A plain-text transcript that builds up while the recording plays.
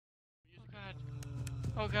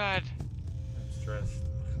Oh god. I'm stressed.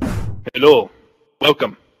 Hello.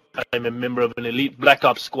 Welcome. I'm a member of an elite Black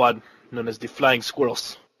Ops squad known as the Flying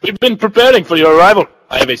Squirrels. We've been preparing for your arrival.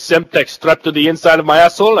 I have a Semtex strapped to the inside of my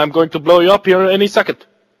asshole. I'm going to blow you up here any second.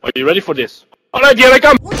 Are you ready for this? Alright, here I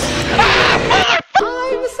come! I'm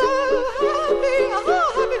so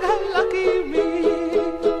happy, lucky me.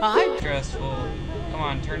 I'm Stressful. Come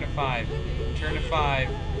on, turn to 5. Turn to 5.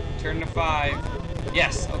 Turn to 5.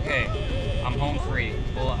 Yes, okay. I'm home free.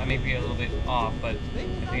 Well, I may be a little bit off, but I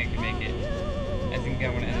think I can make it. I think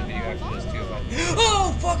I'm gonna end the video after this too, but...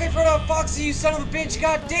 Oh, fuck, I forgot Foxy, you son of a bitch,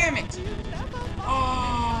 god damn it!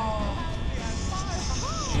 Oh!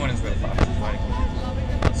 One is red Foxy,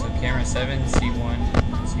 so camera 7, C1,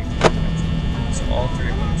 C3. So all three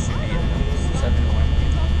of them should be in those. 7,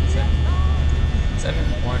 1, 7,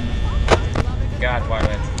 1. God, why did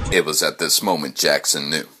I have to... It was at this moment Jackson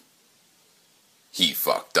knew. He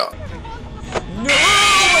fucked up. No!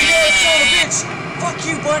 Oh my god, son of a bitch! Fuck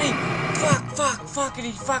you, buddy!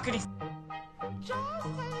 Fuckity.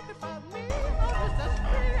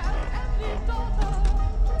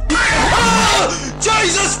 Oh,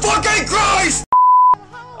 Jesus fucking Christ!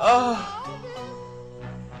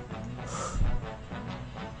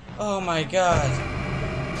 Oh my god.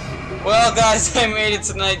 Well, guys, I made it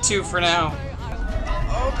to night 2 for now.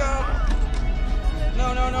 Oh god.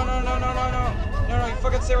 No, you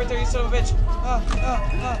fucking stay right there, you son of a bitch.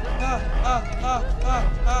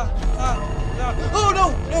 Oh no,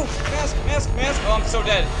 mask. Oh, I'm so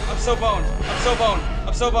dead. I'm so boned.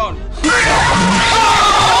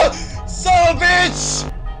 Oh! Son of a bitch!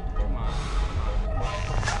 Come on.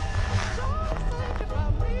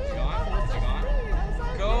 Is he gone?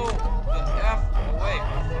 Go the F away.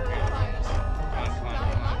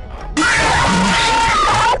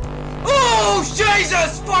 Oh,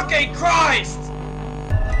 Jesus fucking Christ!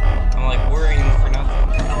 I'm like worrying for nothing.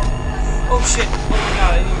 Oh shit! Oh my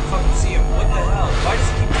god, I didn't even fucking see him. What the hell? Why does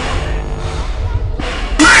he keep doing that?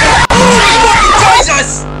 Oh my fucking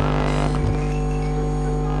Jesus!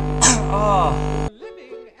 Oh.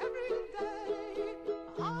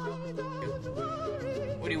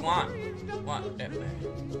 What do you want? What? That way.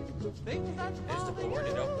 There's the board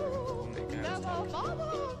it up. Oh my god,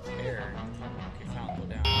 here. Okay, found go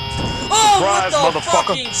down. Oh, Surprise, what the motherfucker.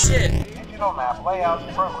 fucking shit! Digital map layout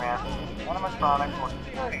program, animatronic for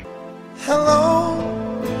security. Hello,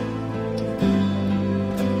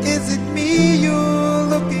 is it me you're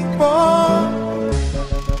looking for?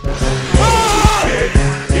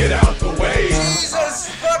 Get out the way! Jesus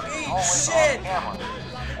fucking Always shit! on camera.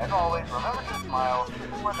 As always, remember to smile,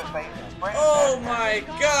 where the face is brand Oh my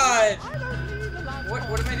god! What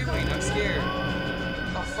am I doing? I'm scared.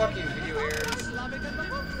 Oh, fucking video errors.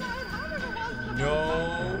 No.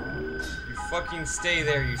 You fucking stay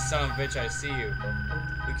there, you son of a bitch, I see you.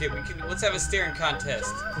 Let's have a staring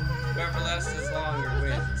contest. Whoever lasts as longer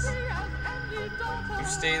wins. You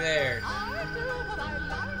stay there. I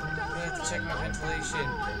have to check my ventilation.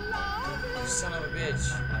 You son of a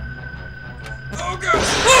bitch. Oh god!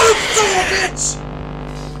 Oh, son of a bitch!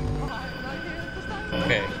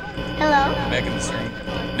 Okay. Hello. Back in this room.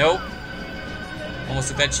 Nope. Almost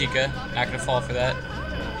took that Chica. Not gonna fall for that.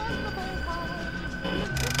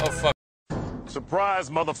 Oh fuck. Surprise,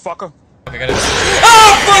 motherfucker! I gotta.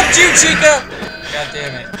 Oh fuck you, Chica! God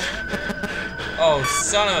damn it. Oh,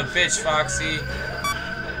 son of a bitch, Foxy.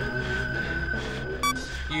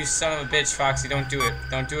 You son of a bitch, Foxy. Don't do it.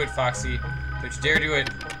 Don't do it, Foxy. Don't you dare do it.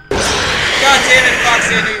 God damn it,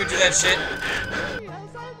 Foxy. I knew you would do that shit.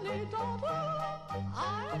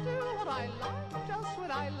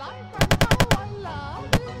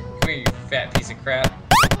 Come here, you fat piece of crap.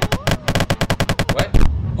 What?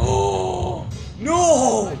 Oh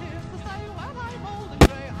no!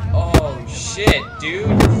 Oh shit, dude,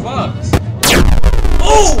 you're fucked.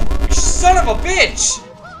 Oh, you son of a bitch!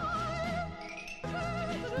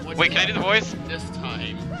 Wait, can I do the voice? This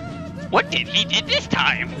time. What did he did this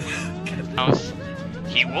time?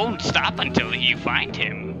 He won't stop until you find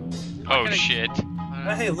him. Oh shit.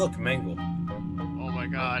 Hey, look, Mangle. Oh my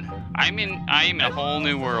god. I am in a whole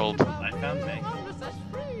new world. I found Mangle.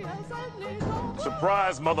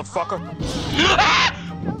 Surprise, motherfucker!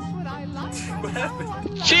 What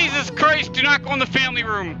happened? Jesus Christ, do not go in the family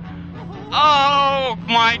room. Oh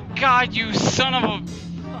my god, you son of a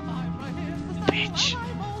bitch.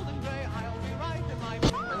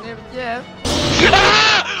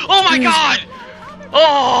 Ah! Oh my god!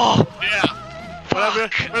 Oh! Yeah.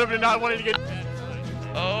 Whatever not wanting to get...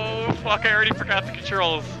 Oh fuck, I already forgot the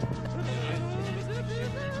controls.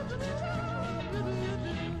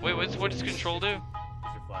 Wait, what does control do? Use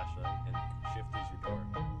your flashlight and shift is your door.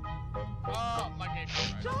 Oh, my game.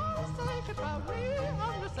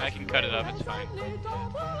 can cut it up, it's fine.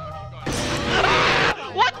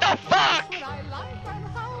 Ah! What the fuck?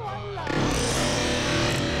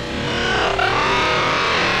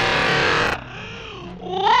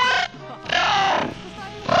 What the fuck?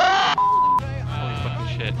 Holy fucking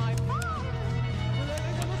shit.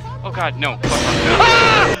 Oh god, no. Fuck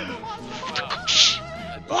off. Ah!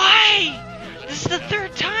 Why? This is the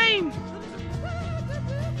third time!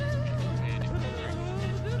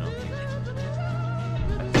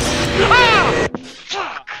 Ah!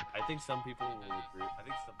 Fuck! I think some people will agree. I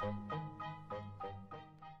think some people.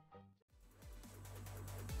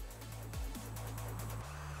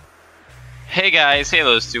 Hey guys,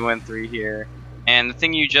 Halos213 here, and the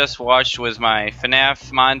thing you just watched was my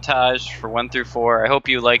FNAF montage for 1 through 4. I hope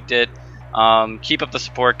you liked it. Keep up the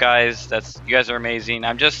support, guys. You guys are amazing.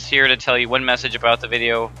 I'm just here to tell you one message about the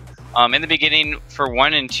video. In the beginning, for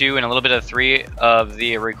 1 and 2 and a little bit of 3 of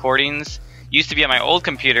the recordings used to be on my old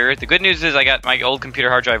computer. The good news is I got my old computer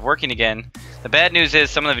hard drive working again. The bad news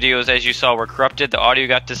is some of the videos, as you saw, were corrupted, the audio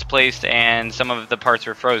got displaced, and some of the parts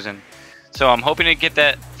were frozen. So I'm hoping to get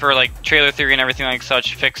that for like trailer theory and everything like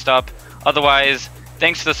such fixed up. Otherwise,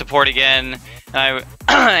 thanks for the support again.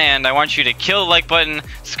 And I want you to kill the like button,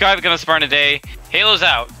 subscribe, become a Spartan today. Halo's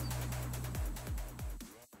out.